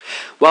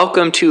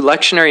Welcome to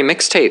Lectionary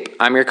Mixtape.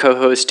 I'm your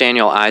co-host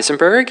Daniel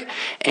Eisenberg,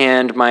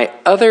 and my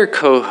other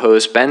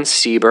co-host Ben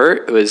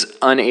Siebert was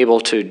unable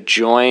to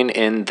join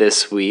in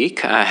this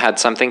week. I had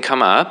something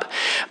come up,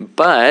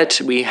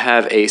 but we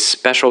have a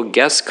special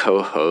guest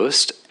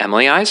co-host,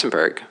 Emily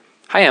Eisenberg.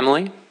 Hi,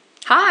 Emily.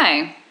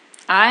 Hi,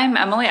 I'm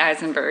Emily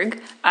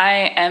Eisenberg.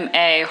 I am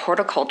a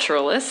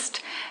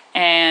horticulturalist,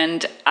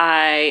 and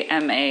I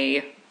am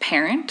a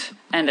parent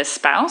and a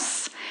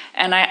spouse.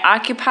 And I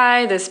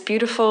occupy this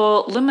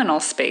beautiful liminal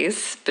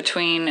space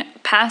between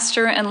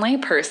pastor and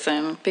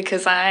layperson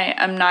because I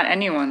am not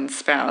anyone's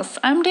spouse.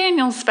 I'm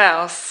Daniel's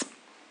spouse.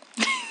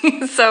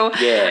 So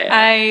yeah.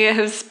 I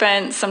have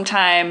spent some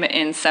time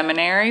in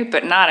seminary,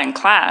 but not in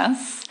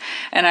class.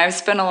 And I've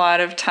spent a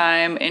lot of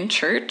time in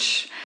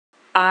church.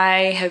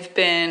 I have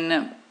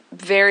been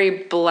very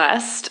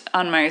blessed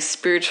on my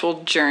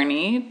spiritual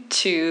journey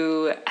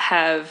to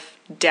have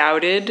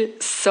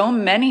doubted so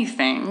many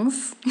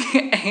things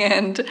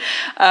and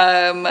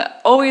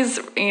always,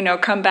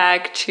 come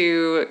back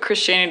to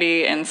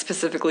Christianity and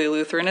specifically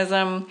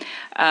Lutheranism.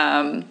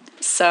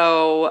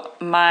 So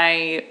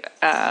I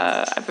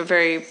have a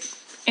very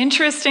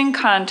interesting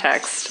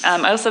context.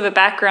 I also have a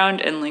background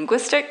in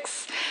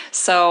linguistics,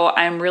 so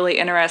I'm really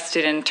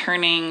interested in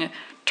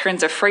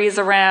turns of phrase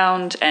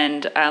around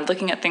and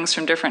looking at things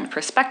from different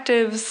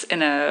perspectives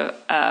in a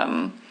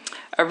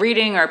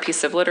reading or a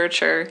piece of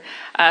literature.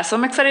 So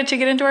I'm excited to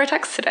get into our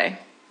text today.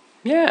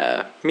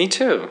 Yeah, me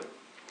too.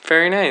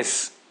 Very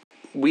nice.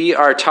 We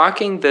are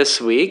talking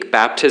this week,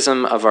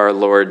 Baptism of Our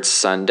Lord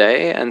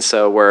Sunday, and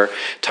so we're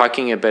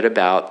talking a bit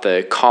about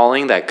the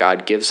calling that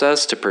God gives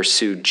us to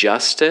pursue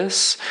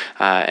justice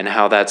and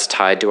how that's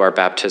tied to our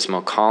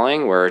baptismal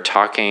calling. We're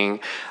talking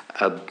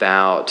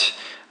about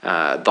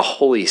the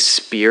Holy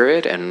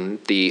Spirit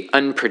and the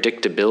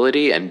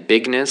unpredictability and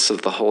bigness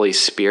of the Holy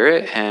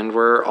Spirit. And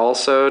we're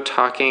also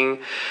talking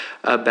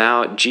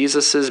about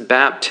Jesus's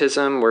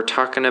baptism. We're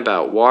talking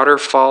about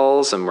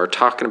waterfalls, and we're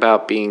talking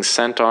about being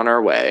sent on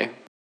our way.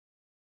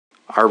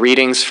 Our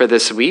readings for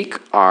this week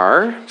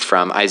are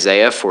from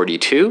Isaiah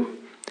 42,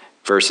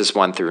 verses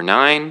 1 through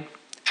 9,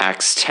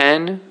 Acts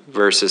 10,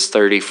 verses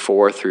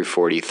 34 through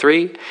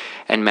 43,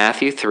 and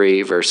Matthew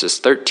 3, verses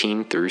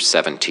 13 through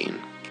 17.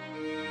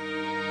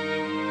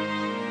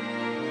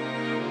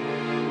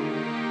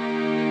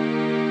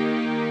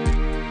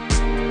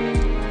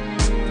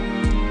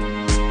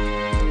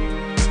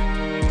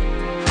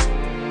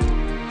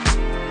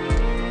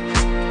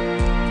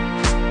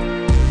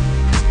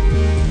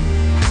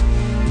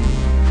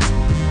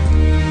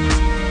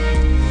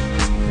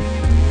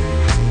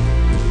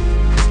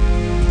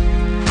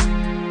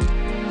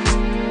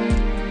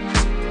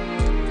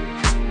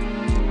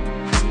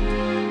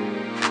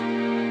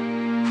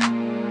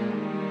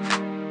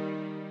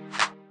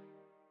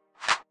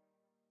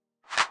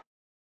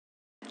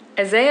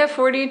 Isaiah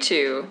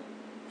 42,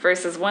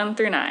 verses 1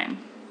 through 9.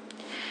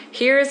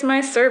 Here is my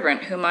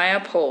servant whom I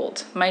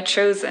uphold, my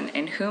chosen,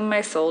 in whom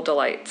my soul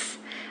delights.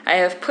 I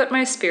have put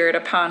my spirit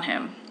upon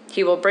him.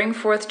 He will bring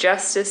forth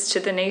justice to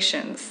the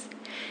nations.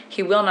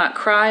 He will not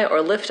cry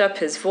or lift up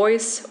his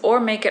voice or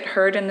make it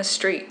heard in the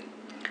street.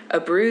 A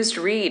bruised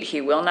reed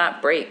he will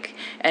not break,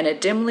 and a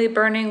dimly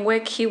burning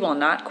wick he will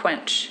not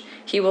quench.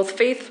 He will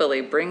faithfully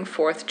bring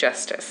forth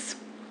justice.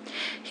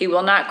 He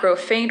will not grow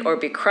faint or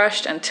be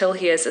crushed until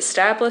he has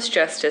established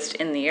justice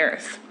in the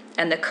earth,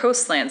 and the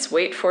coastlands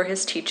wait for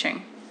his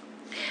teaching.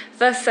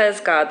 Thus says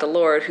God the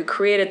Lord, who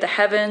created the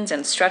heavens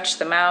and stretched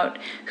them out,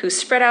 who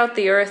spread out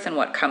the earth and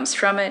what comes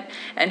from it,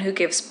 and who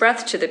gives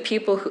breath to the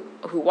people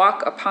who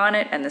walk upon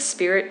it, and the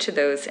spirit to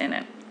those in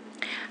it.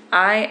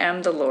 I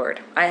am the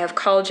Lord. I have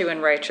called you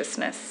in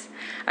righteousness.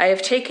 I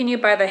have taken you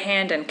by the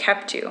hand and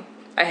kept you.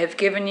 I have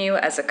given you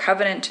as a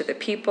covenant to the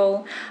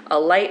people, a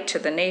light to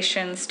the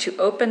nations, to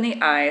open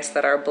the eyes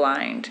that are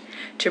blind,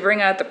 to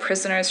bring out the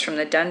prisoners from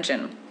the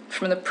dungeon,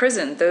 from the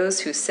prison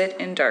those who sit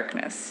in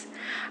darkness.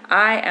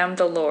 I am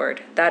the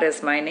Lord, that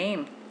is my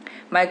name.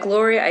 My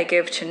glory I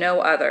give to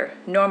no other,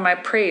 nor my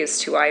praise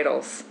to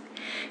idols.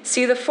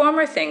 See, the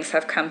former things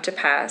have come to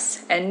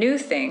pass, and new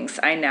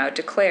things I now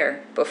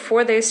declare.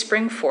 Before they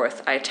spring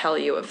forth, I tell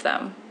you of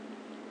them.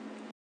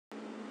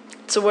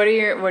 So what are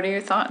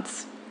your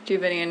thoughts? Do you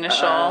have any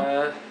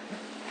initial?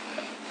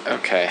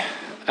 Okay.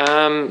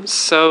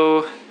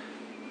 So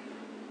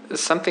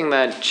something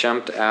that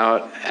jumped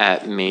out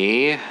at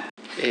me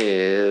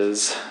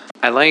is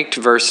I liked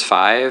verse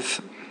 5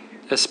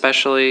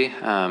 especially.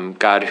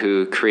 God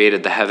who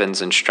created the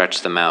heavens and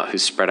stretched them out, who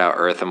spread out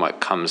earth and what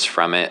comes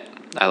from it.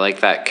 I like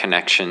that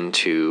connection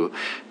to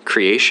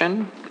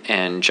creation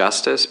and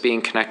justice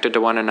being connected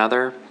to one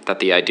another, that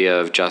the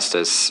idea of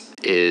justice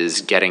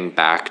is getting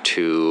back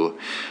to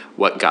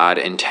what God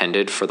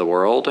intended for the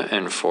world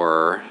and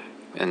for,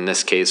 in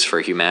this case, for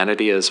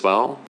humanity as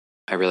well.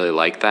 I really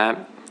like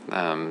that.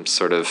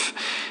 Sort of,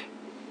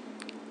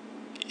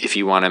 if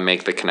you want to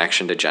make the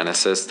connection to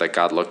Genesis, that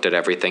God looked at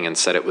everything and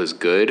said it was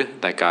good,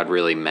 that God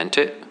really meant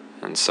it.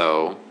 And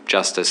so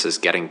justice is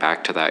getting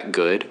back to that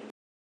good.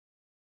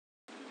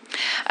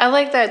 I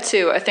like that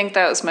too. I think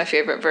that was my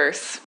favorite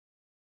verse.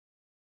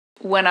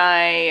 when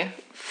I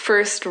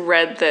first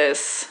read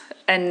this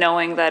and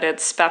knowing that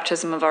it's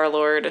Baptism of Our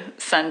Lord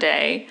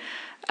Sunday,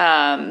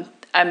 I'm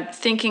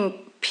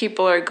thinking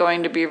people are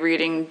going to be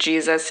reading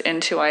Jesus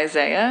into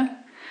Isaiah,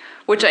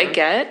 which I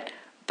get,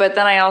 but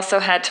then I also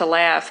had to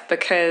laugh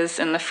because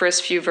in the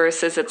first few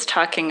verses it's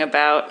talking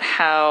about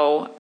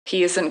how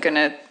he isn't going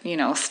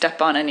to,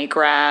 step on any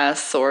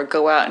grass or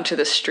go out into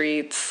the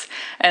streets,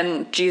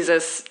 and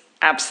Jesus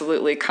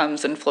absolutely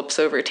comes and flips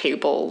over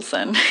tables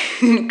and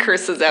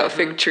curses out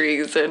fig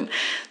trees and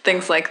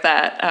things like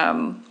that,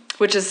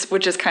 which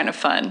is kind of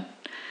fun.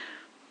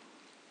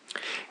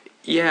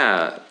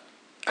 Yeah,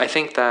 I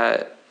think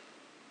that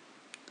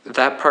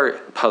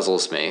part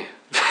puzzles me.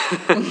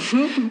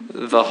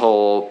 The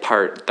whole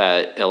part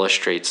that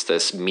illustrates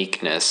this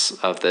meekness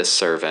of this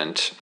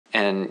servant.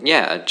 And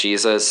yeah,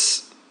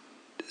 Jesus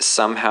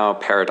somehow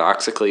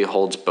paradoxically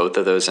holds both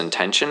of those in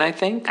tension, I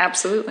think.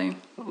 Absolutely.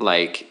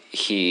 Like,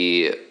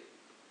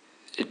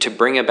 to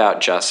bring about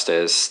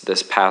justice,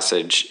 this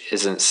passage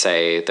isn't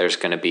say there's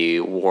going to be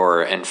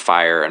war and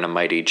fire and a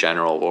mighty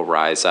general will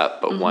rise up,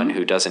 but one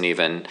who doesn't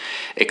even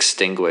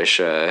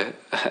extinguish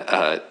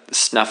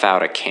snuff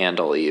out a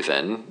candle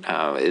even,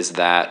 is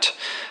that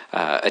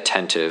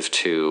attentive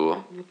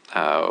to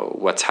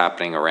what's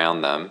happening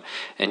around them.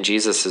 And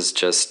Jesus is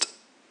just,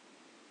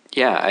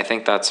 I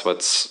think that's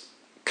what's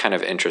kind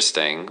of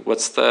interesting.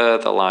 What's the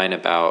line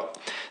about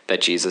that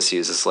Jesus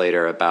uses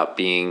later about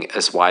being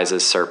as wise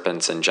as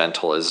serpents and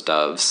gentle as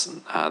doves?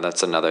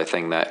 That's another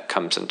thing that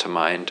comes into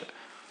mind.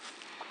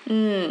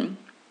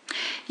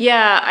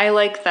 Yeah, I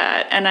like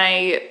that.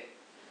 And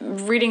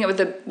reading it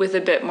with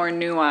a bit more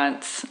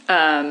nuance,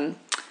 I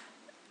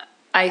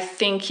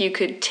think you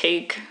could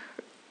take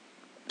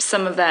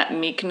some of that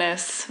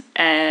meekness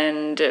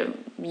and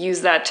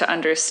use that to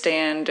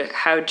understand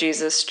how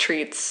Jesus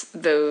treats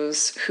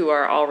those who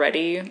are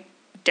already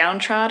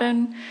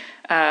downtrodden.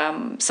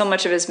 So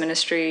much of his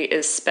ministry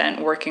is spent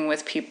working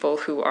with people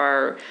who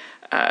are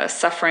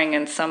suffering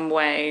in some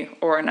way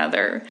or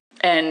another.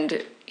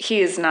 And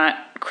he is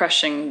not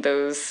crushing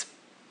those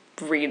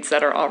reeds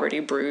that are already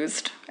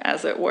bruised,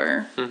 as it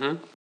were.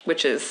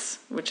 Which is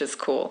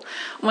cool.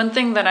 One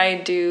thing that I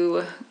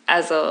do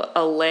as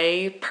a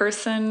lay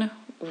person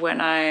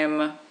when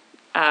I'm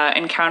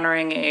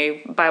encountering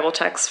a Bible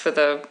text for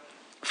the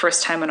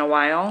first time in a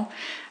while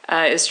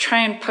is try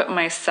and put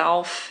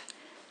myself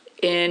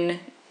in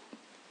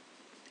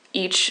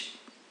each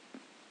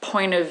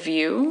point of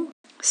view.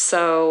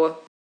 So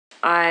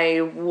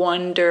I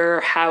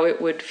wonder how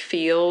it would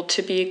feel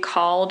to be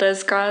called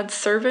as God's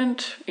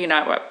servant.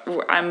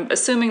 I'm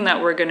assuming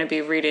that we're going to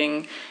be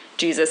reading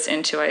Jesus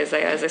into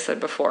Isaiah, as I said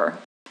before.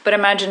 But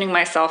imagining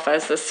myself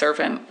as the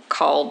servant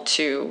called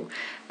to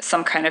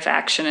some kind of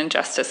action and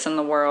justice in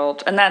the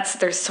world. And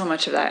there's so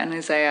much of that in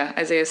Isaiah.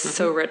 Isaiah is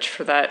so rich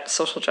for that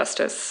social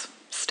justice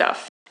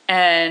stuff.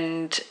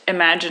 And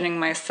imagining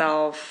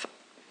myself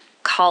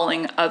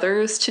calling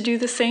others to do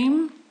the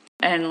same.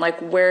 And like,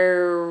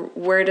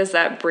 where does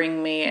that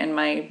bring me in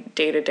my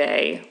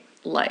day-to-day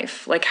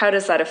life? Like, how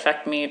does that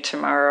affect me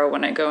tomorrow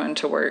when I go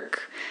into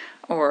work,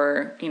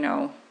 or,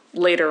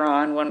 later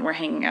on when we're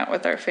hanging out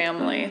with our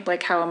family?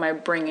 Like, how am I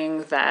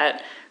bringing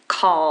that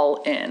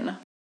call in?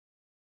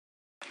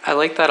 I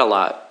like that a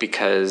lot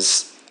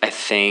because I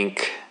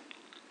think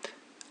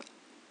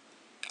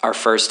our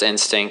first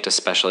instinct,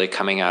 especially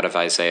coming out of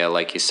Isaiah,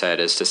 like you said,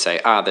 is to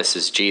say, this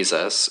is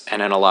Jesus.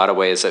 And in a lot of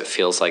ways, it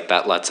feels like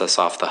that lets us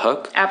off the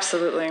hook.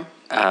 Absolutely.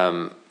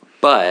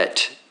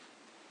 But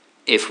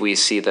if we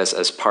see this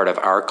as part of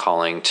our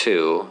calling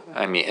too,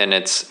 and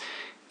it's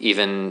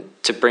even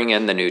to bring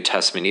in the New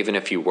Testament, even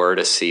if you were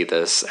to see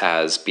this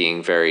as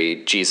being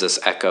very Jesus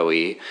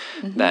echo-y,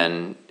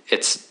 then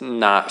it's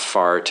not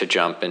far to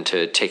jump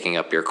into taking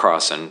up your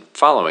cross and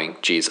following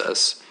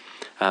Jesus.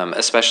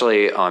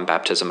 Especially on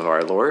Baptism of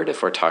Our Lord,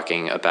 if we're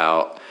talking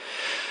about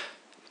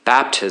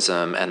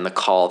baptism and the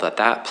call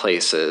that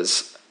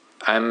places,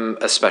 I'm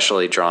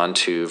especially drawn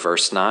to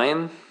verse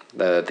 9,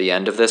 the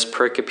end of this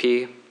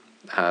pericope.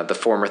 The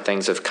former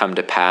things have come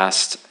to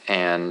pass,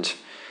 and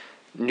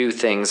new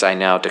things I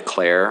now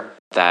declare.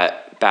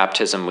 That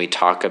baptism we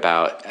talk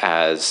about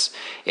as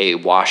a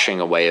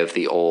washing away of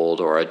the old,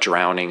 or a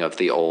drowning of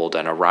the old,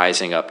 and a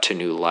rising up to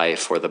new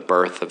life, or the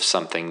birth of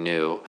something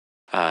new.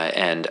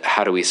 And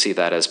how do we see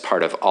that as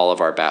part of all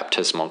of our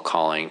baptismal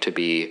calling, to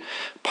be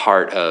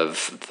part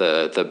of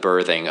the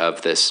birthing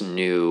of this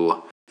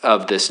new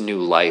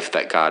life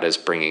that God is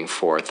bringing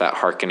forth, that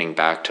hearkening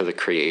back to the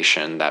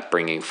creation, that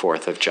bringing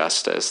forth of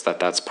justice,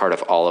 that's part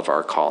of all of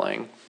our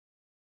calling.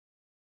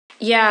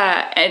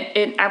 Yeah,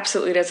 it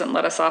absolutely doesn't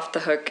let us off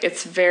the hook.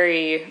 It's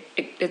very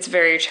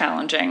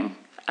challenging.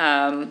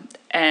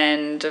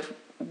 And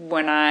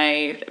when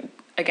I,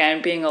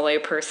 again, being a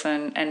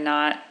layperson and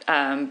not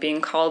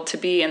being called to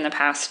be in the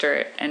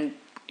pastorate, and,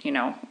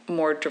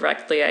 more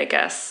directly, I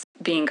guess,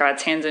 being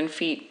God's hands and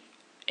feet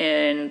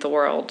in the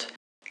world,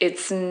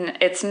 it's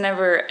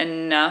never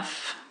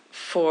enough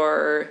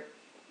for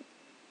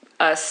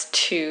us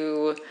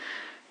to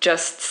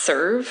just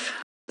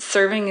serve.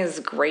 Serving is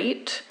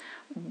great,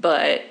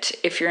 But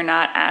if you're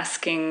not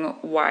asking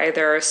why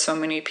there are so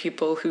many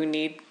people who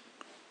need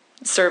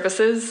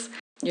services,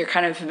 you're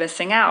kind of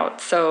missing out.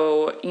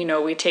 So,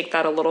 we take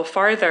that a little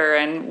farther,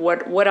 and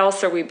what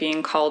else are we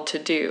being called to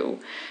do?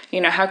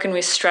 How can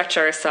we stretch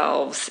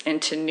ourselves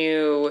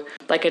into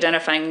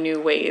identifying new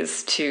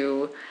ways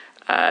to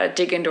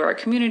dig into our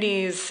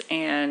communities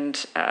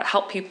and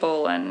help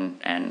people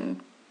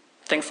and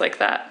things like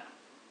that.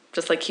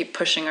 Just keep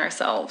pushing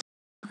ourselves.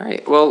 All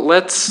right, well,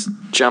 let's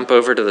jump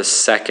over to the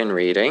second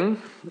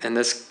reading. And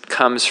this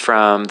comes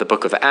from the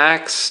book of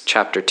Acts,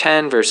 chapter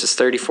 10, verses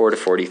 34 to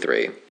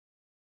 43.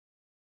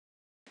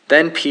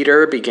 Then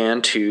Peter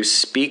began to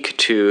speak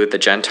to the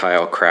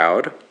Gentile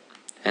crowd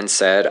and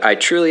said, I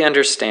truly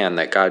understand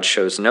that God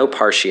shows no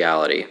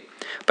partiality,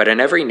 but in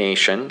every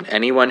nation,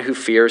 anyone who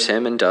fears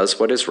him and does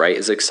what is right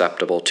is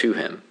acceptable to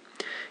him.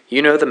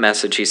 You know the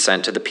message he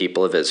sent to the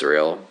people of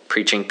Israel,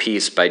 preaching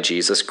peace by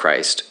Jesus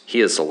Christ. He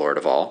is the Lord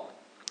of all.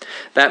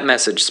 That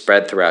message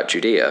spread throughout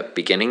Judea,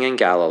 beginning in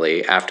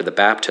Galilee after the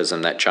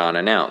baptism that John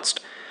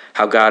announced,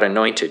 how God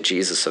anointed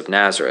Jesus of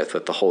Nazareth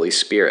with the Holy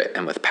Spirit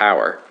and with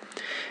power.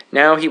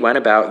 Now he went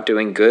about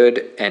doing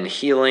good and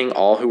healing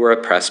all who were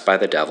oppressed by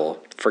the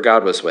devil, for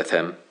God was with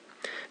him.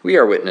 We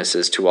are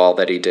witnesses to all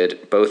that he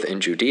did, both in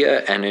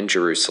Judea and in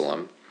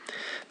Jerusalem.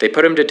 They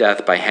put him to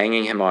death by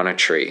hanging him on a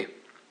tree.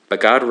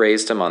 But God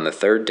raised him on the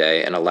third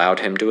day and allowed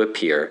him to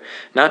appear,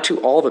 not to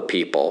all the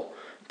people,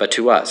 but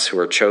to us who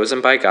were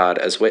chosen by God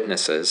as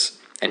witnesses,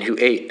 and who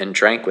ate and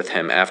drank with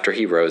him after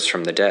he rose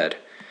from the dead.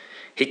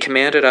 He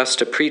commanded us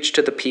to preach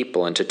to the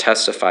people and to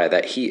testify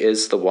that he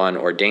is the one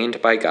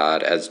ordained by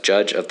God as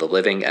judge of the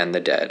living and the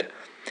dead.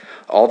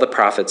 All the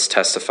prophets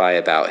testify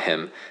about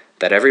him,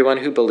 that everyone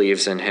who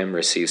believes in him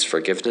receives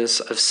forgiveness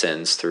of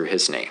sins through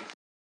his name.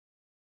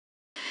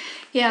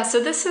 Yeah,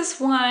 so this is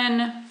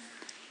one,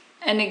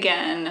 and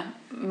again,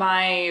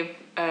 my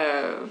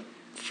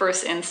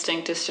first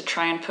instinct is to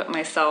try and put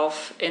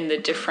myself in the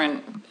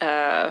different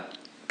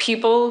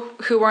people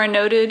who are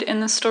noted in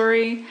the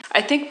story.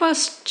 I think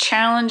most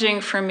challenging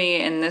for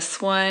me in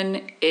this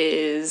one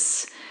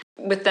is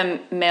with the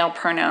male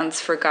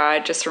pronouns for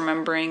God, just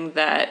remembering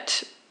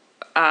that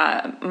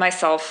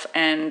myself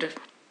and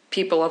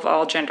people of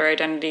all gender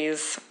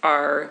identities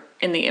are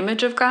in the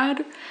image of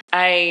God.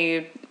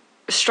 I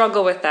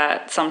struggle with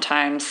that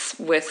sometimes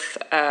with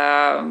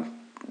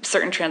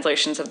certain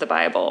translations of the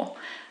Bible.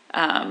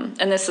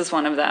 And this is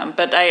one of them.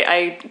 But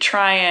I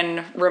try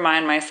and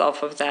remind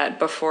myself of that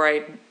before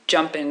I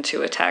jump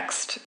into a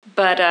text.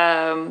 But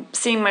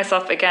seeing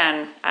myself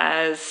again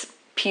as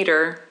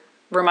Peter,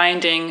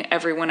 reminding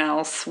everyone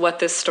else what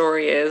this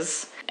story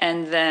is,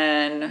 and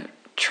then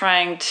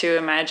trying to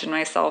imagine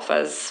myself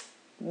as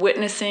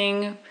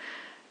witnessing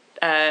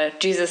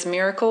Jesus'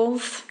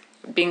 miracles,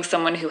 being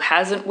someone who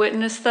hasn't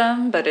witnessed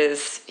them but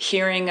is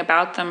hearing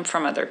about them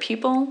from other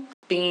people,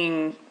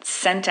 being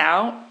sent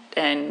out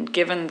and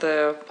given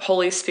the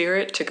Holy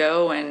Spirit to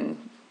go and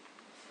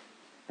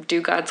do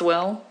God's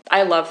will.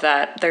 I love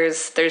that.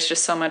 There's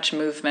just so much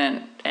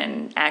movement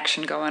and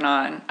action going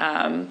on.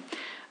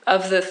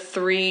 Of the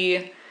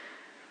three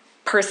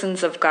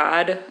persons of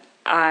God,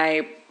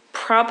 I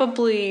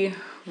probably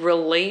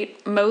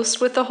relate most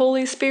with the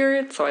Holy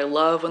Spirit, so I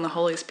love when the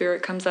Holy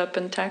Spirit comes up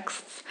in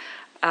texts.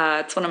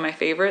 It's one of my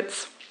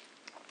favorites,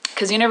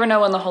 because you never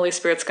know when the Holy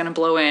Spirit's going to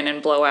blow in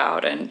and blow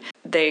out, and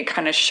they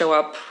kind of show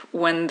up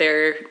when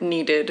they're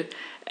needed,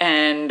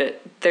 and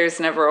there's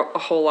never a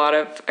whole lot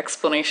of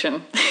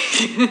explanation.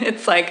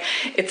 It's like,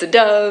 it's a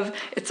dove,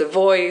 it's a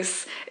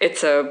voice,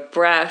 it's a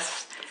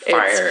breath,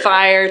 it's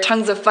fire,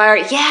 tongues of fire.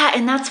 Yeah,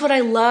 and that's what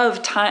I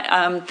love.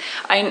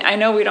 I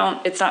know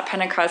it's not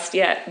Pentecost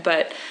yet,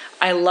 but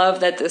I love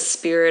that the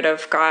Spirit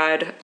of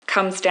God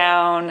comes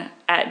down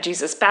at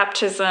Jesus'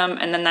 baptism,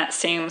 and then that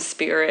same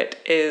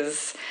Spirit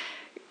is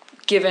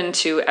given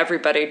to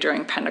everybody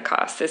during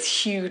Pentecost,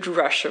 this huge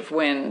rush of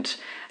wind.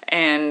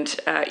 And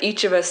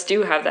each of us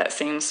do have that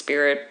same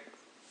Spirit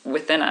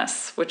within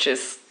us, which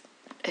is,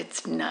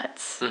 it's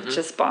nuts. Mm-hmm. It's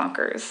just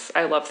bonkers.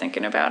 I love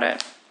thinking about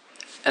it.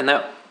 And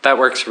that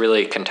works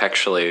really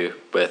contextually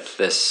with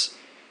this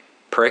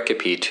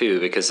pericope too,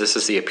 because this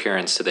is the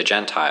appearance to the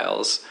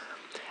Gentiles.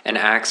 And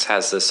Acts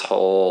has this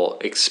whole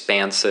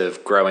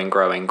expansive, growing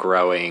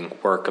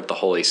work of the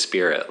Holy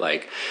Spirit.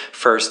 Like,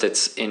 first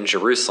it's in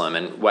Jerusalem,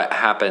 and what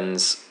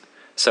happens...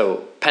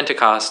 So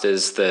Pentecost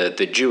is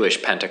the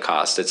Jewish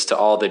Pentecost. It's to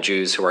all the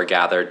Jews who are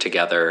gathered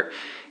together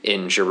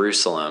in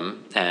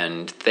Jerusalem,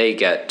 and they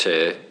get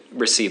to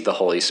receive the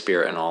Holy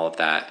Spirit and all of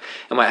that.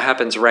 And what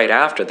happens right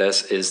after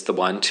this is the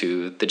one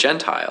to the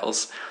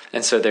Gentiles.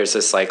 And so there's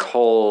this like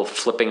whole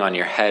flipping on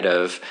your head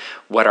of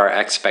what our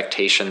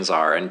expectations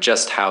are and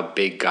just how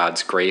big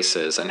God's grace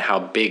is and how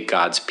big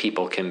God's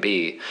people can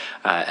be.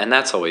 And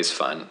that's always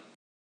fun.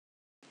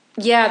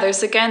 Yeah,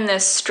 there's again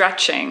this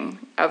stretching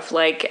of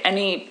like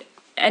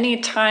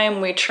any time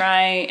we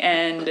try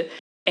and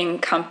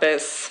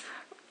encompass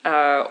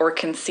or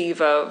conceive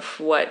of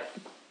what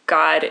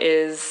God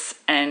is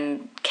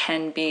and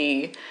can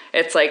be.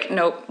 It's like,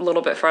 nope, a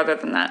little bit farther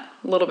than that.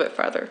 A little bit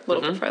farther, a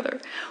little bit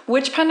farther.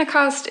 Which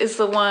Pentecost is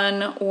the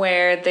one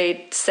where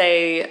they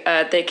say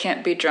they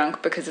can't be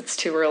drunk because it's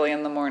too early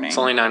in the morning? It's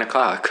only 9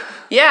 o'clock.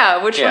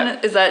 Yeah, which one?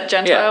 Is that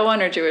Gentile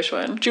one or Jewish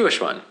one?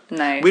 Jewish one.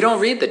 Nice. We don't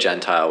read the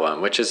Gentile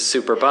one, which is a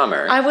super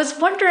bummer. I was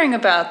wondering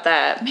about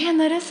that. Man,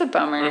 that is a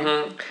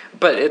bummer.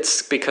 But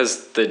it's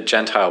because the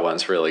Gentile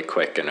one's really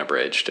quick and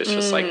abridged. It's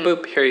just like,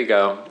 boop, here you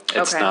go.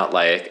 It's not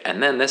like,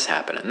 and then this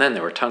happened, and then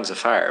there were tongues of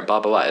fire, and blah,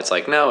 blah, blah. It's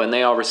like, no, and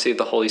they all received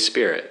the Holy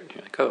Spirit.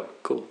 You're like, oh,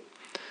 cool.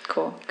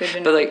 Cool. Good to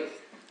know. But like,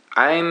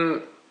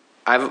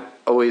 I've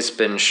always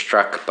been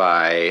struck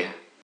by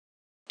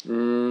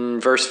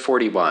verse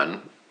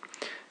 41,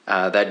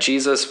 that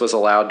Jesus was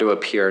allowed to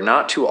appear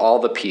not to all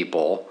the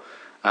people,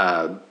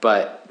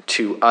 but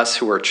to us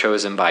who were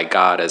chosen by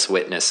God as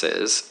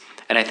witnesses.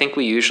 And I think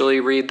we usually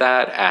read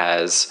that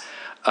as,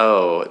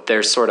 oh,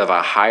 there's sort of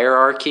a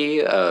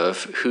hierarchy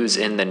of who's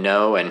in the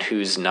know and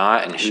who's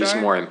not and who's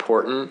more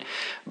important.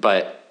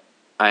 But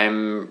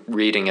I'm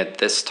reading it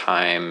this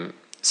time,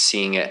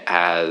 seeing it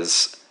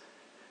as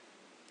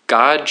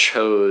God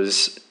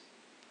chose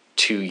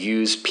to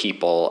use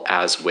people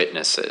as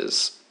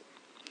witnesses.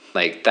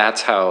 Like,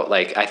 that's how,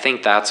 like, I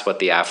think that's what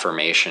the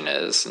affirmation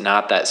is.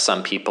 Not that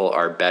some people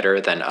are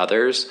better than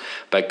others,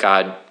 but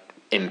God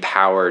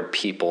empowered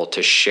people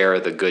to share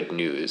the good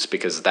news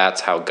because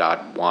that's how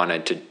God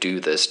wanted to do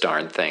this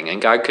darn thing.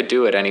 And God could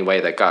do it any way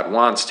that God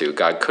wants to.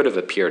 God could have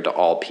appeared to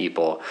all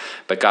people,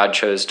 but God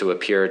chose to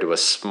appear to a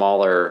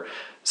smaller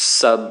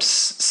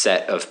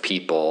subset of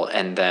people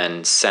and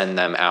then send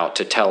them out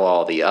to tell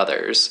all the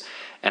others.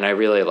 And I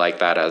really like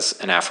that as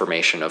an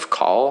affirmation of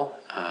call.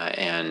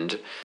 And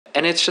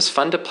it's just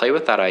fun to play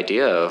with that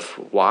idea of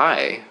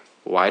why.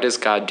 Why does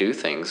God do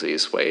things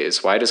these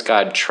ways? Why does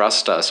God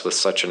trust us with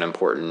such an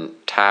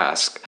important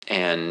task?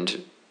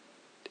 And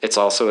it's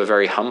also a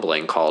very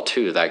humbling call,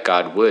 too, that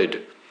God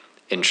would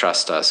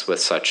entrust us with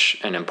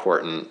such an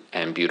important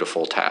and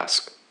beautiful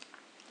task.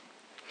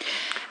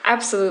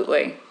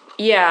 Absolutely.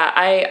 Yeah,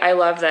 I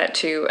love that,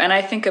 too. And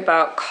I think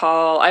about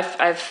call.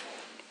 I've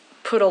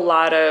put a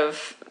lot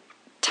of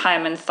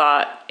time and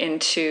thought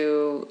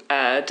into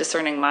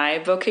discerning my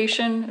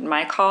vocation,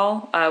 my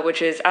call,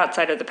 which is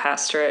outside of the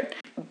pastorate.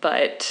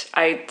 But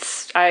I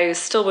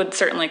still would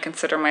certainly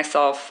consider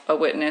myself a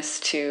witness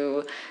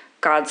to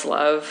God's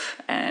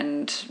love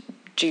and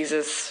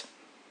Jesus'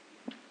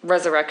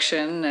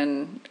 resurrection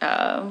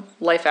and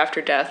life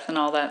after death and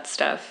all that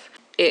stuff.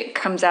 It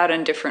comes out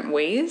in different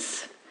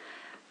ways.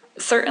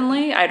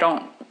 Certainly, I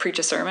don't preach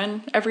a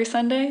sermon every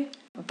Sunday,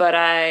 but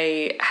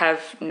I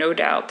have no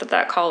doubt that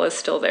that call is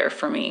still there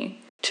for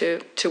me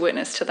to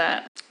witness to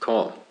that.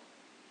 Cool.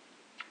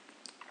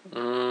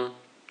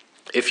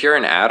 If you're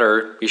an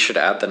adder, you should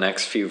add the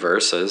next few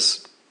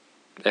verses.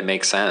 It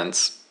makes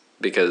sense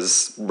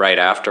because right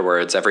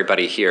afterwards,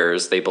 everybody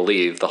hears, they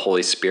believe, the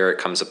Holy Spirit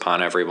comes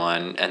upon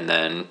everyone, and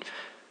then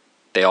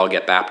they all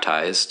get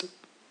baptized.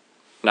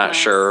 Not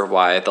sure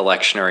why the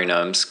lectionary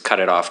gnomes cut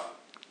it off,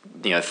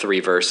 3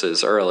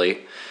 verses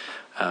early.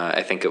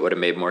 I think it would have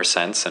made more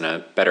sense and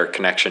a better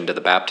connection to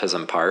the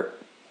baptism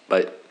part,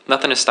 but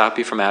nothing to stop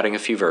you from adding a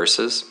few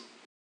verses.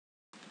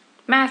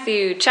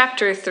 Matthew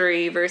chapter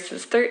 3,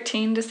 verses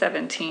 13 to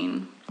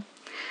 17.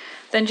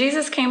 Then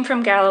Jesus came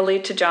from Galilee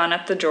to John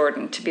at the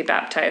Jordan to be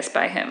baptized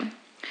by him.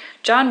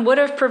 John would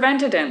have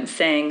prevented him,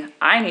 saying,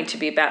 I need to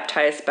be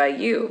baptized by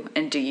you,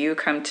 and do you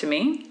come to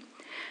me?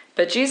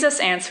 But Jesus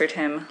answered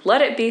him,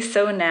 Let it be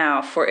so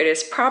now, for it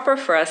is proper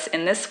for us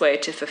in this way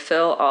to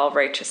fulfill all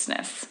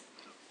righteousness.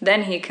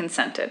 Then he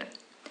consented.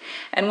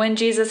 And when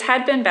Jesus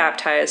had been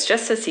baptized,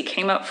 just as he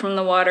came up from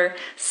the water,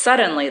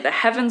 suddenly the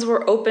heavens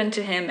were opened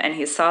to him, and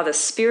he saw the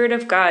Spirit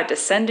of God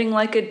descending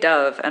like a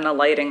dove and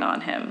alighting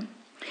on him.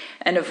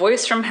 And a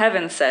voice from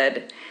heaven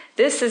said,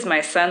 This is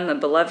my Son, the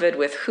Beloved,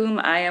 with whom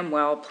I am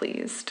well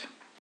pleased.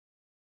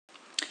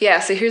 Yeah,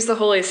 so here's the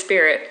Holy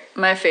Spirit,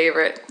 my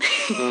favorite.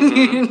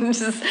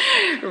 Just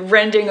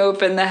rending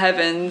open the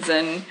heavens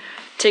and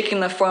taking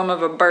the form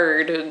of a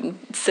bird and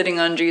sitting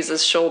on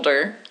Jesus'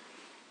 shoulder.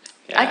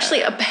 Yeah.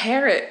 Actually, a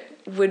parrot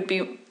would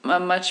be a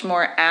much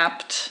more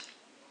apt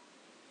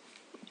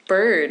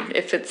bird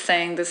if it's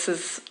saying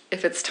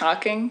if it's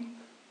talking.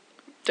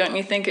 Don't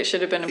you think it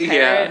should have been a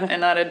parrot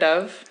and not a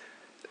dove?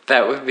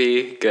 That would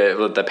be good.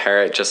 Would the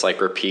parrot just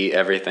repeat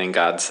everything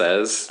God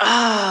says?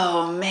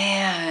 Oh,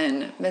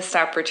 man. Missed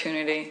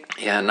opportunity.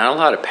 Yeah, not a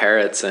lot of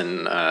parrots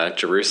in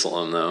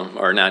Jerusalem, though.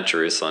 Or not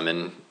Jerusalem,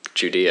 in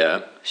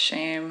Judea.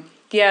 Shame.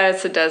 Yeah,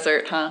 it's a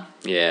desert, huh?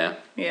 Yeah.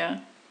 Yeah.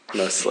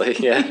 Mostly,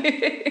 yeah.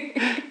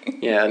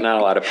 Yeah, not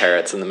a lot of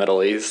parrots in the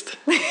Middle East.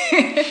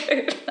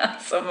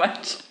 Not so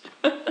much.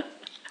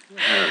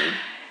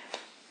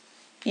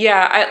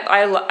 Yeah,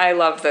 I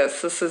love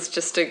this. This is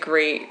just a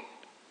great...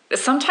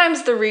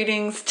 Sometimes the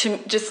readings,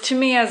 to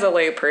me as a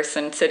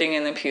layperson sitting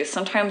in the pew,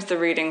 sometimes the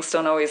readings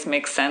don't always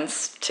make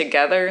sense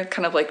together,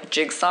 kind of like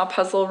jigsaw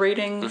puzzle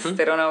readings.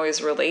 They don't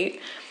always relate.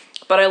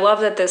 But I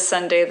love that this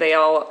Sunday they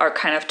all are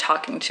kind of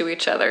talking to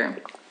each other.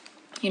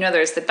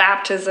 There's the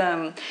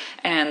baptism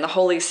and the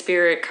Holy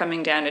Spirit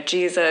coming down to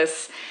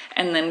Jesus.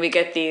 And then we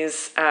get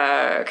these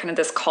kind of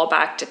this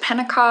callback to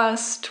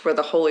Pentecost, where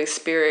the Holy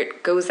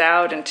Spirit goes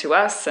out into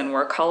us and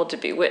we're called to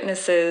be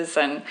witnesses.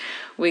 And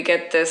we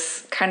get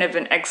this kind of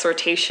an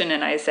exhortation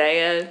in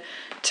Isaiah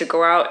to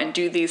go out and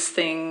do these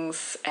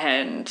things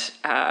and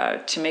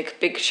to make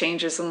big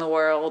changes in the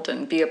world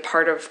and be a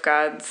part of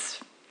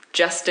God's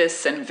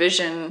justice and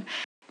vision.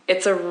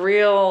 It's a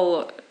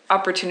real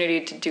opportunity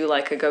to do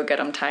like a go get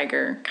 'em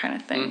tiger kind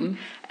of thing. Mm-hmm.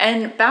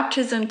 And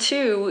baptism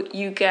too,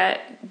 you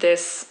get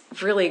this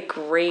really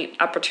great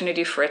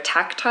opportunity for a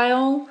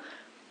tactile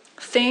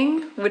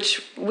thing,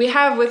 which we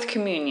have with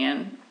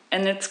communion,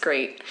 and it's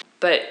great.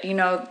 But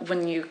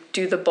when you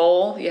do the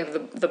bowl, you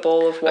have the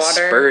bowl of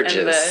water.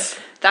 Asperges.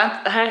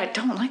 I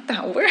don't like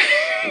that word.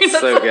 It's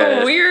That's so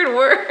good. A weird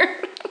word.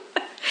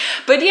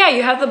 But yeah,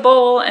 you have the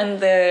bowl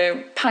and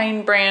the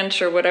pine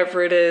branch or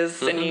whatever it is,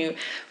 mm-hmm. and you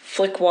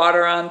flick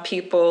water on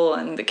people,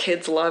 and the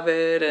kids love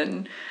it,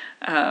 and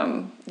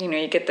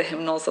you get the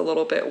hymnals a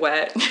little bit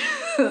wet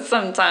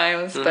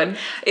sometimes, mm-hmm. but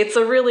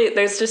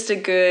there's just a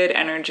good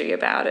energy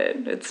about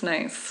it. It's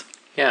nice.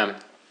 Yeah,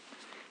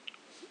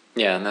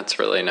 and that's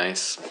really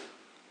nice.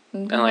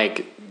 Mm-hmm.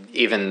 And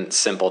even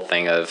simple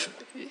thing of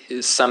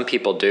some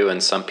people do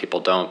and some people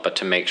don't, but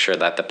to make sure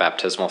that the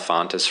baptismal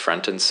font is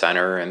front and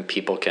center and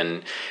people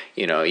can,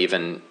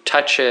 even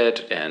touch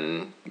it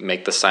and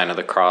make the sign of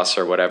the cross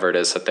or whatever it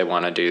is that they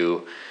want to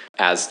do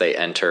as they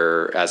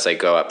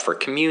go up for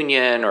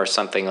communion or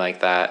something like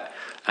that.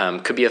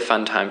 Could be a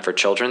fun time for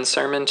children's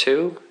sermon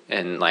too,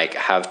 and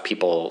have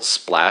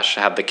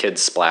the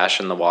kids splash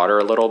in the water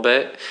a little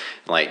bit,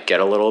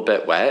 get a little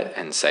bit wet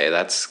and say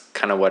that's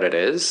kind of what it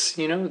is.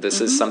 This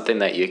mm-hmm. is something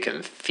that you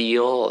can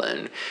feel,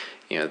 and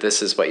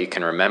this is what you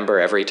can remember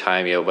every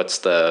time. What's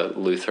the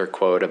Luther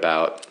quote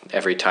about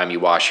every time you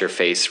wash your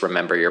face,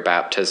 remember your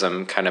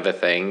baptism kind of a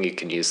thing? You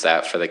can use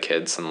that for the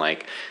kids, and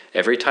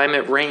every time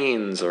it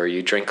rains or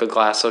you drink a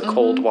glass of mm-hmm.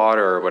 cold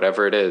water or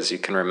whatever it is, you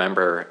can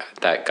remember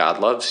that God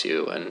loves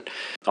you and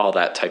all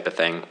that type of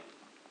thing.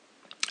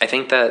 I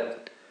think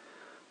that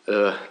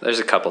there's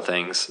a couple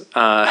things.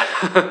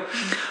 One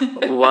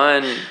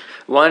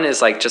is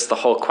just the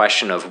whole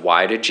question of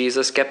why did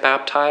Jesus get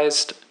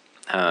baptized?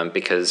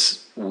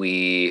 Because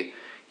we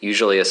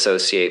usually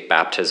associate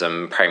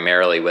baptism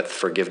primarily with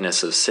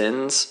forgiveness of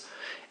sins,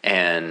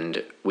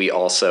 and we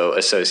also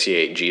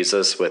associate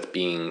Jesus with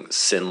being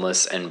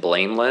sinless and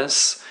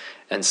blameless.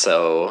 And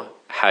so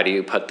how do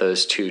you put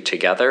those two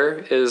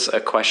together is a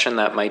question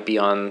that might be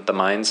on the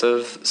minds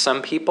of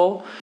some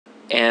people.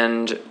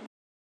 And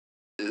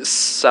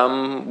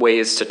some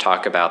ways to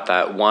talk about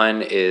that.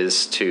 One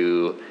is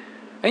to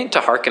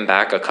harken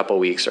back a couple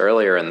weeks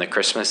earlier in the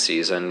Christmas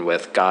season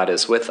with God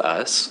is with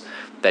us,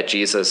 that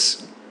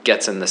Jesus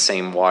gets in the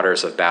same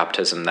waters of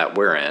baptism that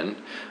we're in,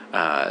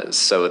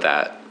 so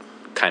that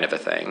kind of a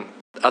thing.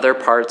 Other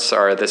parts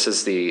are, this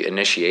is the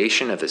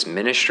initiation of his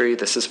ministry.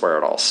 This is where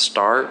it all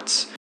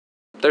starts.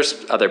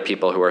 There's other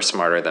people who are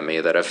smarter than me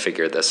that have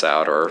figured this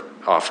out or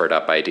offered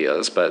up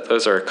ideas, but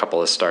those are a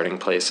couple of starting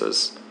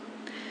places.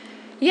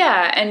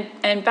 Yeah,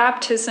 and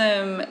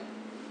baptism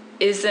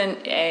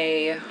isn't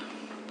a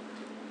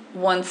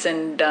once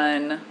and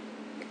done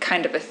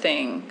kind of a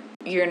thing.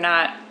 You're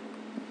not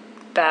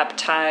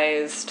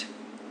baptized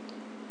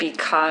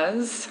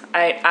because.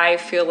 I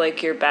feel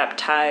like you're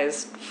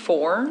baptized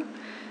for.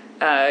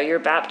 You're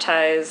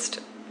baptized,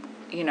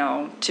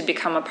 to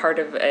become a part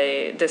of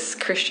this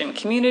Christian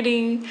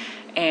community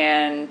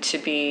and to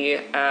be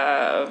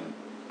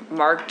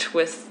marked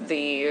with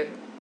the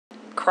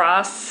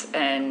cross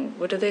and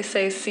what do they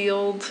say?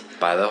 Sealed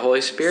by the Holy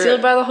Spirit.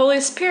 Sealed by the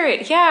Holy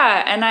Spirit.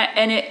 Yeah,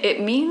 and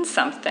it means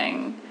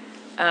something,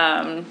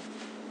 and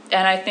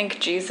I think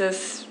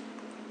Jesus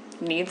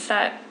needs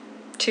that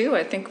too.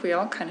 I think we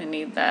all kind of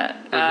need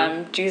that.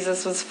 Mm-hmm.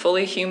 Jesus was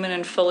fully human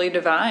and fully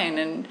divine,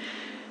 and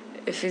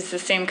if he's the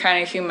same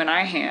kind of human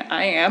I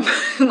am,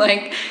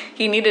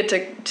 he needed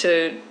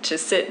to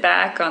sit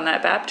back on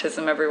that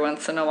baptism every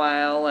once in a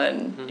while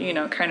and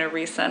mm-hmm. Kind of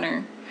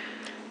recenter.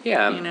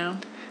 Yeah.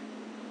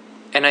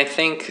 And I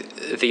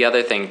think the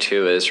other thing,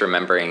 too, is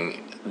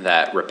remembering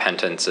that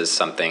repentance is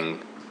something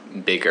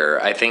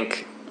bigger. I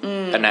think,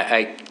 and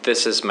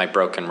this is my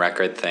broken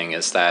record thing,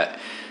 is that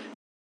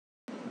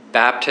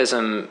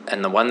baptism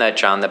and the one that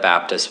John the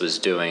Baptist was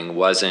doing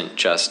wasn't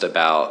just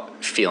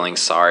about feeling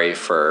sorry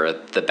for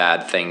the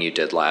bad thing you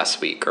did last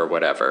week or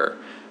whatever,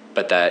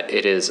 but that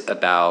it is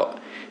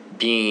about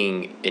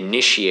being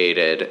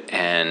initiated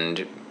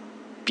and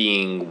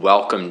being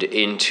welcomed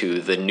into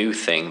the new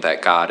thing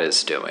that God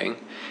is doing.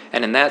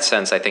 And in that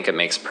sense, I think it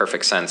makes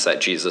perfect sense that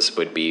Jesus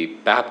would be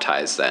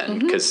baptized then,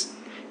 because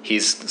mm-hmm.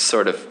 he's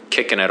sort of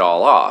kicking it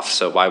all off.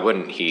 So why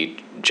wouldn't he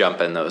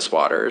jump in those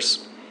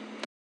waters?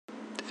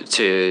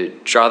 To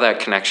draw that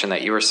connection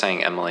that you were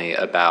saying, Emily,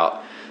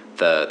 about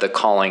the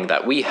calling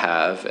that we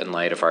have in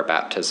light of our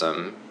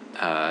baptism,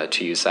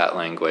 to use that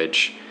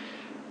language,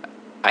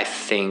 I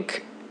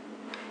think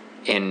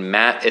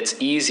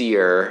it's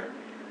easier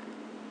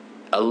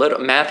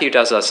Matthew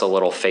does us a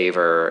little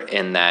favor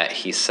in that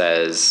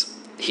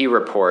he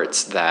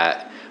reports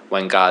that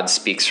when God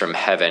speaks from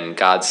heaven,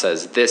 God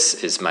says,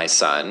 "This is my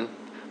son,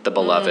 the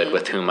beloved,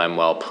 with whom I'm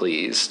well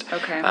pleased."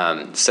 Okay.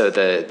 So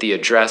the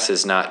address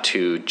is not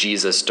to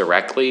Jesus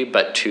directly,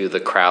 but to the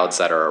crowds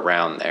that are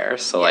around there.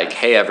 So like,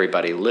 hey,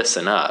 everybody,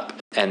 listen up.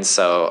 And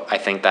so I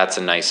think that's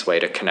a nice way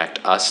to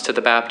connect us to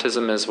the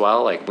baptism as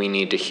well. Like, we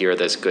need to hear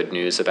this good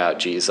news about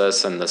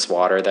Jesus and this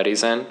water that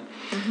he's in.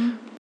 Mm-hmm.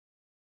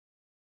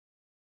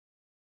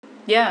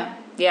 Yeah.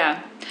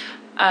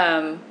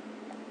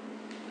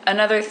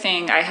 Another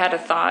thing, I had a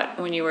thought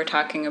when you were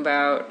talking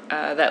about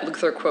that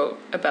Luther quote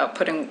about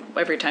putting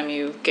every time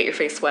you get your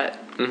face wet,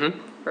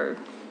 or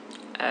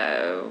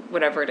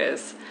whatever it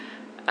is.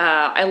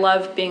 I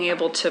love being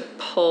able to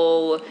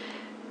pull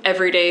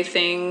everyday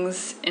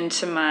things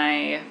into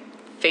my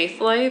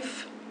faith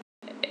life.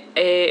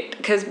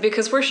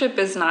 Because worship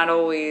is not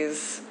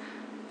always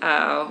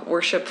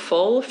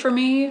worshipful for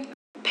me.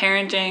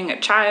 Parenting a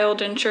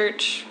child in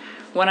church,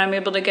 when I'm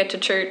able to get to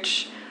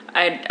church,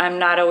 I'm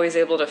not always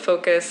able to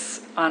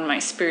focus on my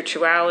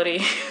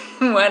spirituality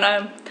when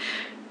I'm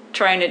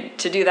trying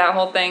to do that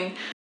whole thing.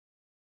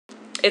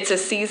 It's a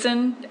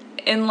season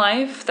in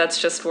life.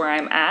 That's just where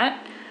I'm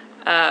at.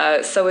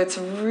 So it's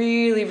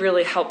really,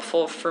 really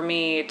helpful for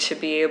me to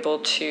be able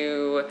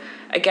to,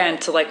 again,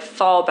 to like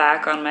fall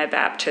back on my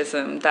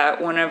baptism,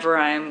 that whenever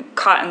I'm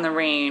caught in the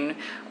rain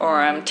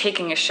or I'm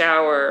taking a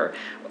shower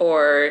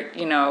or,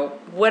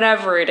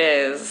 whatever it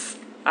is,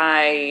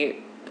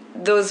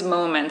 those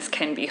moments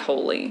can be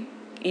holy,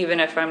 even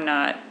if I'm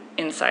not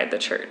inside the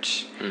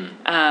church.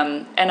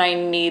 And I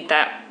need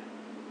that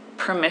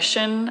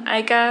permission,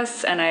 I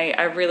guess, and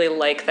I really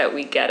like that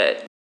we get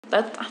it.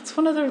 That's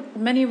one of the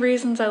many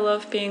reasons I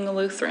love being a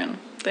Lutheran.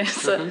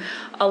 There's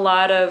a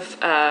lot of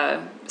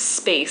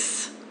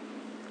space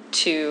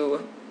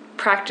to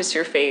practice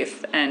your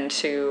faith and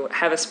to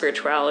have a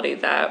spirituality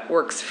that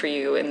works for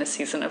you in the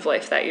season of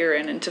life that you're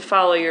in, and to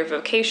follow your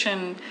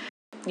vocation,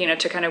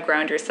 to kind of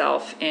ground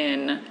yourself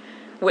in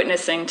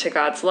witnessing to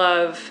God's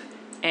love,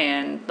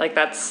 and like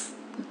that's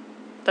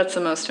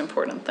the most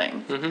important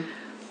thing,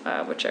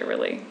 which I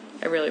really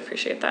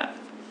appreciate that.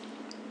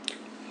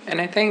 And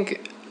I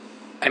think,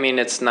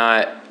 it's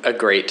not a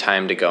great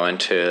time to go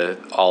into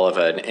all of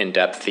an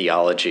in-depth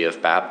theology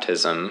of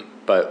baptism,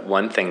 but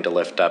one thing to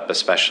lift up,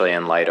 especially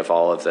in light of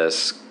all of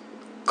this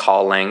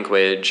call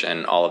language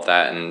and all of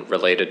that, and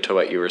related to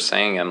what you were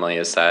saying, Emily,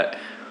 is that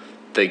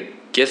the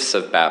gifts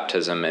of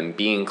baptism and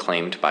being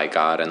claimed by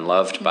God and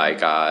loved by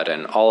God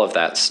and all of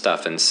that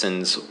stuff, and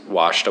sins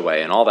washed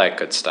away and all that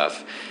good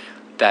stuff,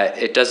 that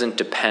it doesn't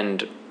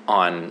depend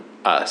on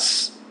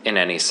us in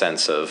any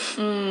sense of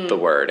the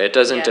word. It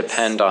doesn't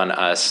depend on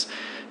us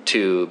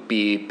to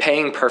be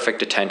paying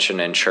perfect attention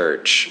in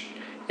church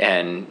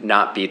and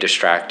not be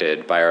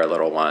distracted by our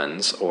little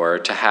ones, or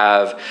to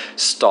have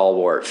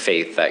stalwart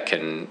faith that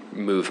can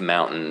move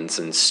mountains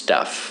and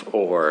stuff,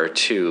 or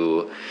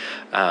to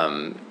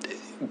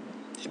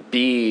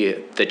be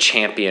the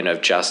champion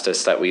of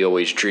justice that we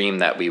always dream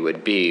that we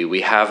would be.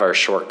 We have our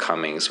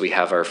shortcomings, we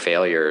have our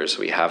failures,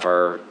 we have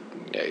our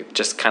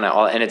just kind of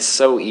all, and it's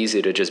so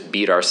easy to just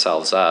beat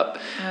ourselves up.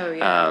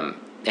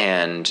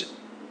 And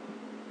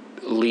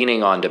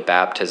leaning on to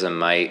baptism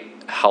might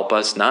help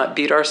us not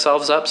beat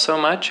ourselves up so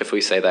much if we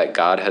say that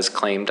God has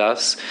claimed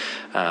us,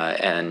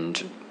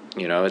 and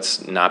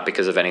it's not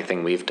because of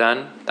anything we've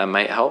done. That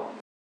might help.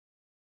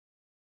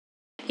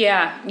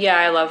 Yeah,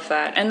 I love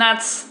that. And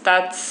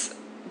that's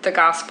the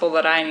gospel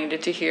that I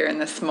needed to hear in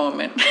this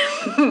moment.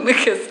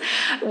 Because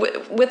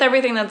with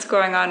everything that's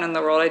going on in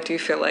the world, I do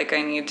feel like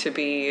I need to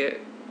be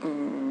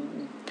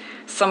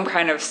some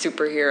kind of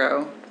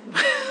superhero.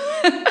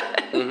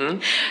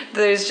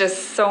 There's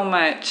just so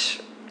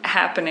much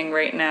happening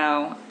right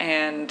now,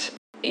 and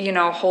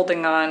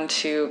holding on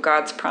to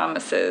God's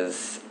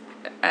promises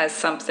as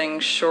something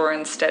sure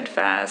and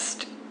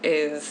steadfast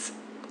is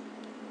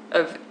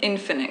of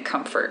infinite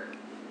comfort.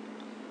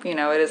 It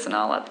isn't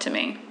all up to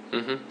me.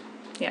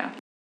 Yeah.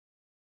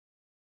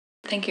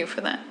 Thank you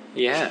for that.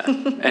 Yeah,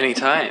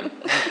 anytime.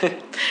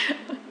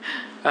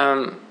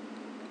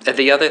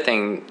 The other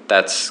thing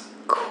that's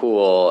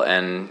cool,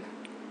 and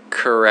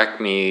correct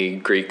me,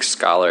 Greek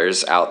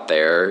scholars out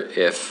there,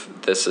 if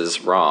this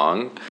is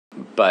wrong,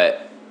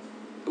 but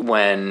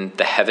when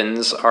the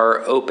heavens are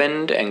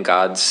opened and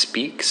God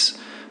speaks,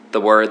 the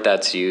word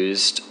that's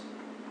used,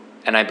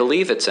 and I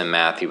believe it's in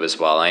Matthew as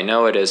well. I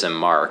know it is in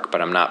Mark,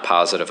 but I'm not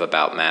positive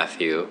about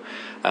Matthew.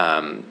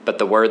 But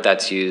the word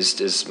that's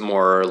used is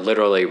more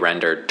literally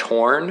rendered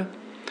torn,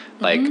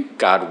 like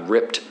God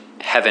ripped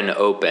heaven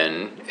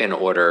open in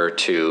order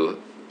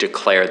to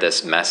declare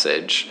this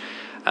message.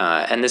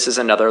 And this is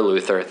another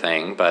Luther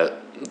thing,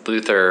 but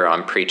Luther,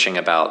 on preaching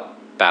about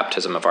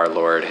baptism of our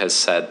Lord, has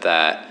said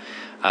that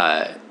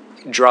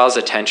draws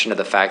attention to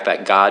the fact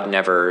that God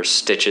never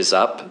stitches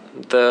up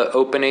the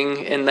opening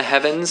in the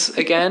heavens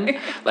again.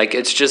 Like,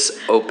 it's just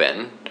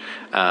open.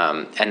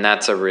 And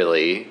that's a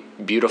really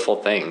beautiful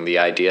thing, the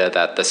idea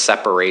that the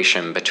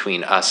separation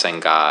between us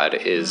and God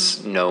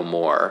is no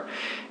more.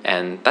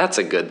 And that's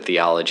a good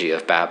theology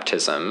of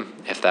baptism,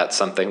 if that's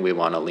something we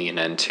want to lean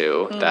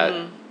into,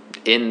 that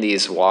in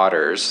these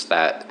waters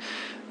that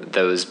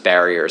those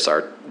barriers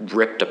are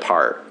ripped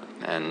apart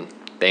and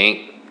they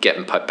ain't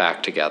getting put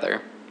back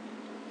together.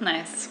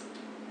 Nice.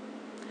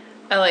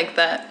 I like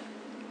that.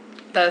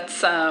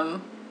 That's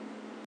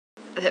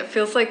it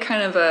feels like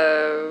kind of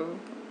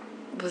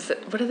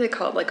what do they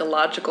call it? Like a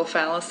logical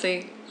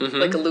fallacy?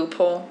 Like a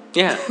loophole?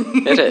 Yeah,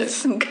 it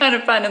is. I'm kind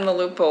of finding the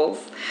loopholes.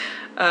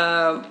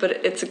 But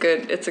it's a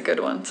good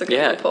one. It's a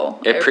good loophole.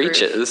 It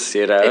preaches,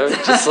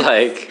 just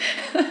like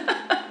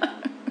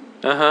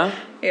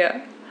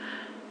Yeah.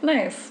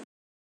 Nice.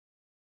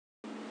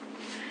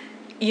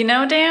 You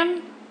know,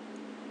 Dan,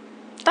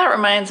 that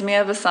reminds me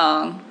of a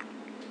song.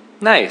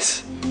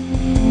 Nice.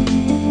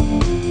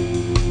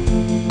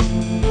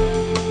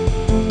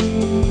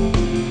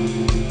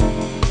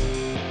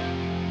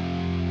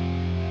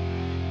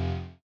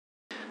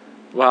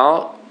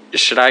 Well,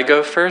 should I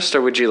go first,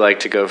 or would you like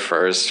to go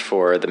first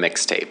for the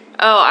mixtape?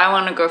 Oh, I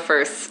want to go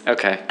first.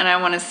 Okay. And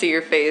I want to see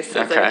your face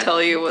as I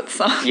tell you what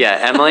song. Yeah,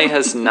 Emily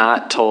has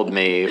not told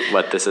me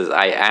what this is.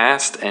 I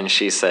asked, and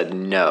she said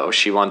no.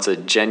 She wants a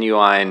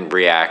genuine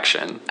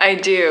reaction. I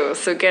do,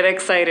 so get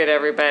excited,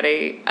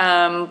 everybody.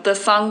 The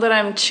song that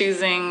I'm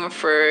choosing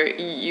for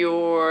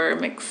your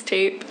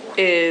mixtape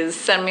is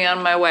Send Me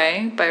On My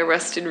Way by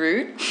Rusted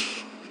Root.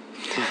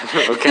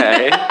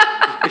 Okay.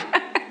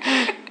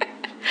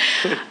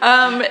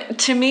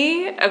 To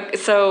me,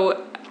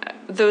 so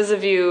those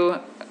of you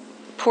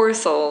poor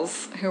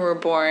souls who were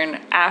born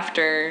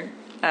after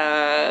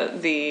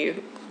the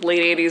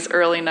late 80s,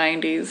 early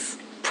 90s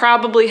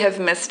probably have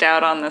missed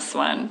out on this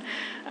one.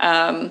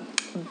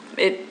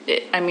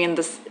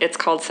 It's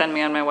called Send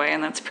Me On My Way,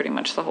 and that's pretty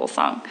much the whole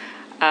song.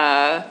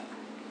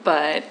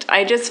 But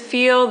I just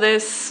feel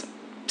this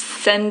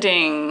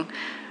sending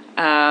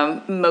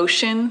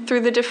motion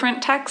through the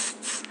different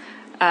texts.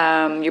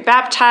 You're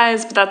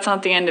baptized, but that's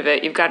not the end of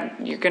it. You're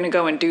going to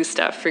go and do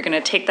stuff. You're going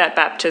to take that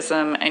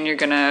baptism and you're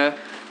going to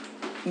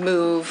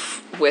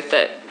move with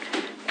it.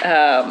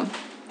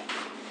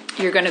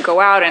 You're going to go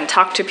out and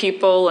talk to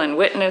people and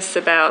witness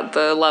about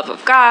the love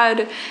of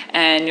God,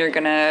 and you're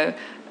going to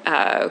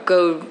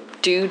go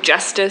do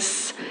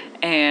justice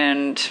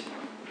and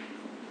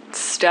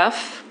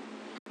stuff.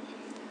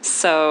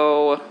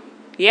 So,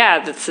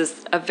 yeah, this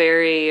is a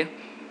very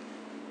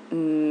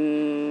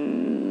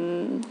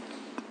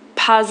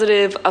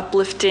positive,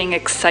 uplifting,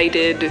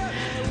 excited,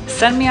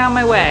 send me on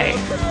my way.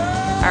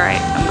 All right,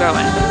 I'm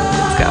going.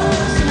 Let's go.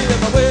 Send me on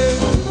my way.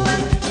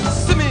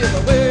 Send me on my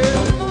way.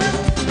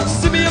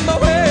 Send me on my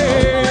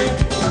way.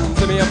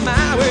 Send me on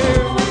my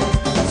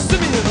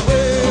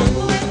way.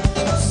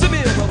 Send me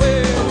on my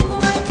way.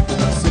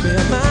 Send me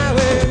on my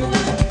way.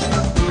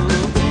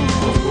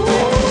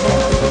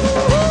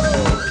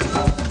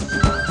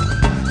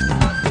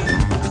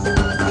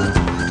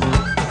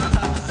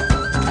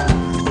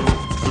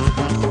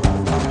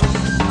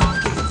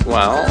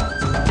 Well,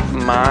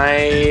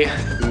 my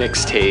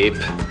mixtape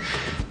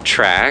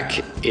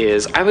track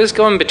is, I was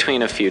going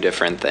between a few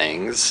different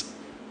things,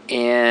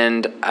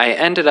 and I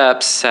ended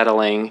up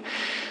settling,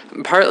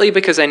 partly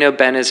because I know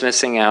Ben is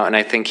missing out, and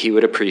I think he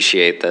would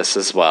appreciate this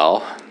as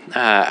well.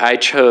 I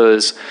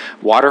chose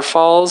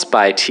Waterfalls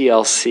by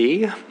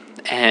TLC,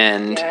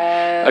 and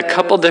a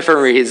couple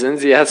different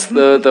reasons. Yes,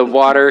 the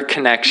water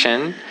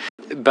connection.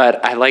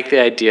 But I like the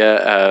idea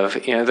of,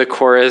 the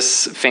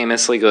chorus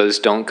famously goes,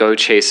 don't go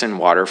chasing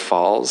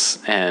waterfalls,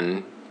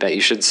 and that you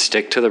should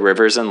stick to the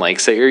rivers and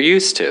lakes that you're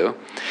used to.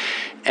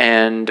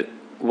 And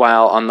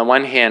while on the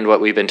one hand,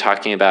 what we've been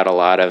talking about a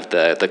lot of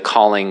the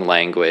calling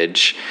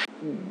language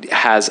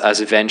has us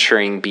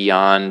venturing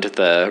beyond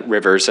the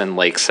rivers and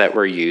lakes that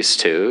we're used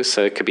to,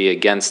 so it could be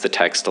against the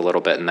text a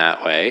little bit in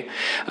that way.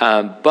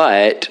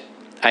 But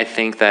I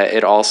think that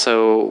it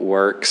also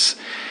works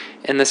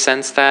in the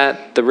sense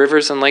that the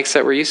rivers and lakes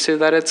that we're used to,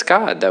 that it's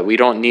God, that we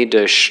don't need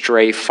to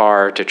stray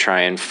far to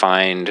try and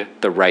find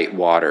the right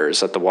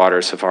waters, that the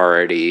waters have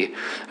already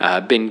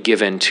been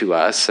given to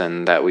us,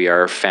 and that we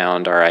are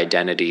found our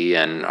identity,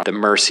 and the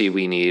mercy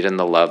we need and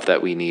the love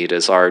that we need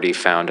is already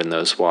found in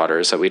those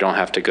waters, that we don't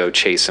have to go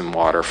chasing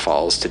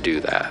waterfalls to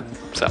do that.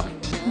 So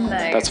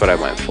nice. That's what I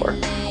went for.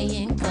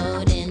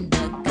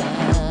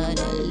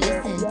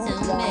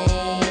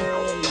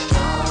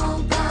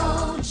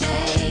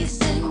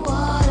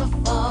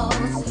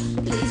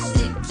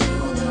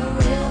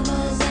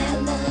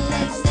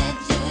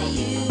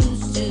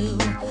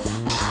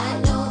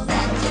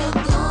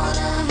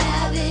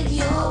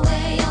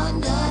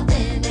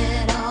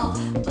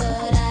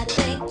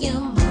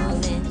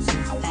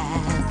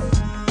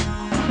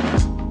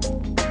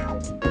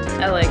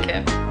 I like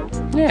it.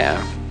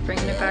 Yeah.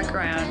 Bringing it back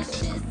around.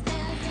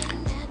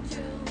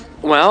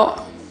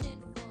 Well,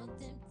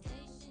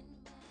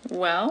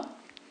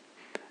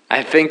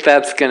 I think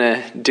that's going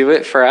to do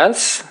it for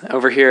us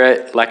over here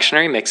at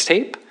Lectionary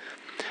Mixtape.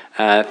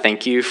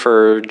 Thank you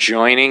for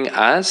joining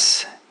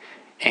us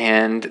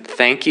And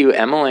thank you,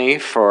 Emily,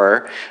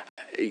 for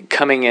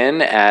coming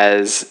in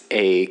as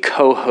a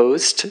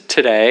co-host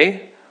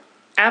today.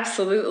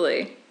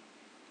 Absolutely.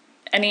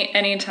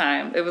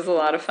 Anytime. It was a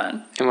lot of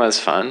fun. It was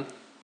fun.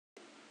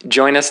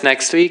 Join us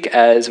next week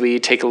as we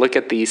take a look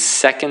at the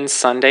second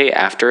Sunday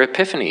after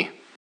Epiphany.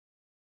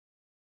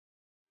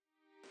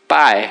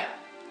 Bye.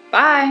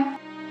 Bye.